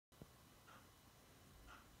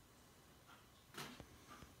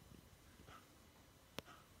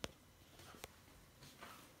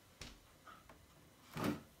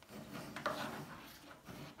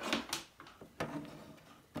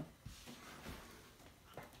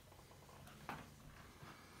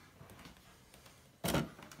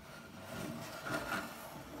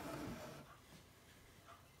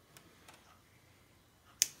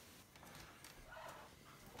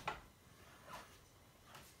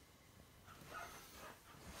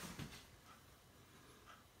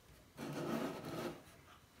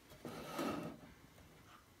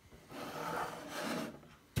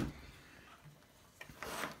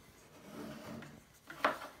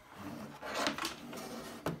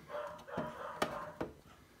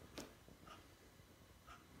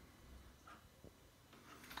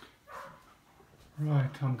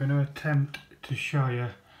Right, I'm going to attempt to show you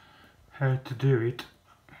how to do it.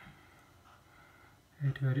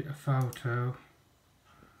 How to edit a photo.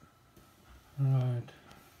 Right.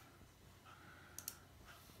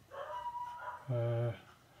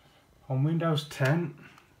 On Windows 10,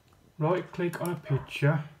 right click on a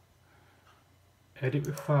picture, edit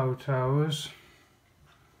with photos.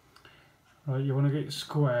 Right, you want to get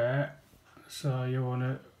square, so you want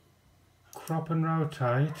to crop and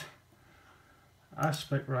rotate,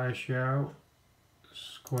 aspect ratio,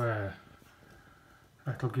 square.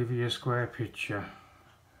 That'll give you a square picture.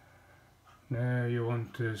 Now you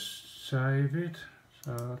want to save it,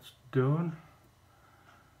 so that's done.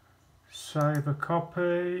 Save a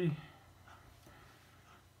copy.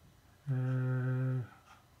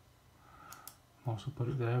 Also put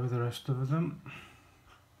it there with the rest of them.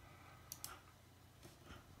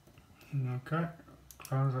 Okay,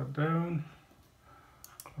 close that down.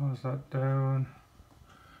 Close that down.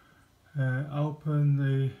 Open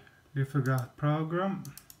the lithograph program.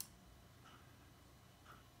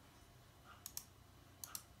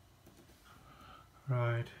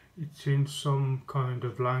 Right, it's in some kind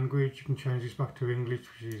of language. You can change this back to English,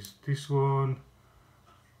 which is this one,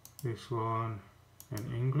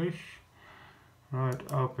 and English. Right,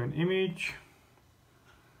 open image.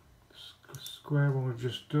 Square one we've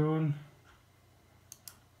just done.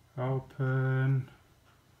 Open.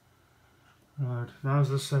 Right, those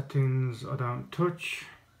are the settings I don't touch.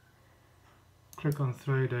 Click on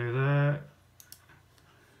 3D there.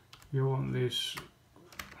 You want this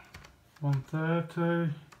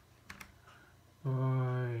 130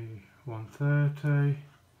 by 130.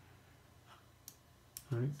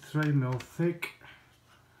 3mm thick.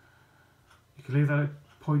 You can leave that at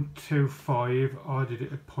 0.25. I did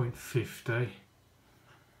it at 0.50.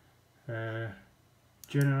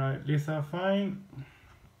 Generate lithophane.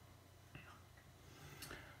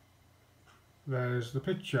 There's the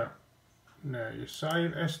picture. Now you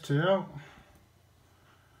save STL.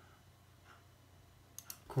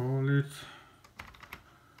 Call it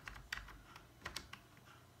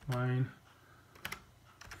Fine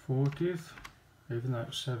 40th, even though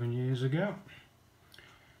it's 7 years ago.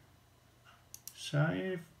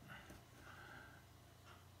 Save.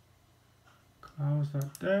 Close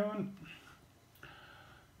that down.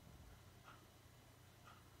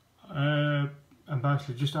 And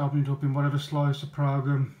basically just open it up in whatever slicer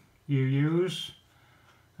program you use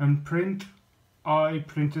and print. I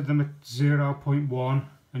printed them at 0.1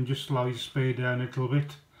 and just slow your speed down a little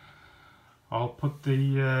bit. I'll put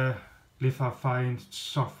the Lithophane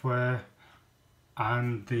software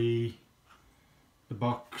and the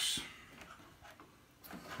box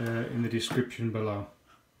in the description below.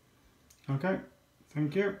 Okay,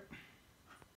 thank you.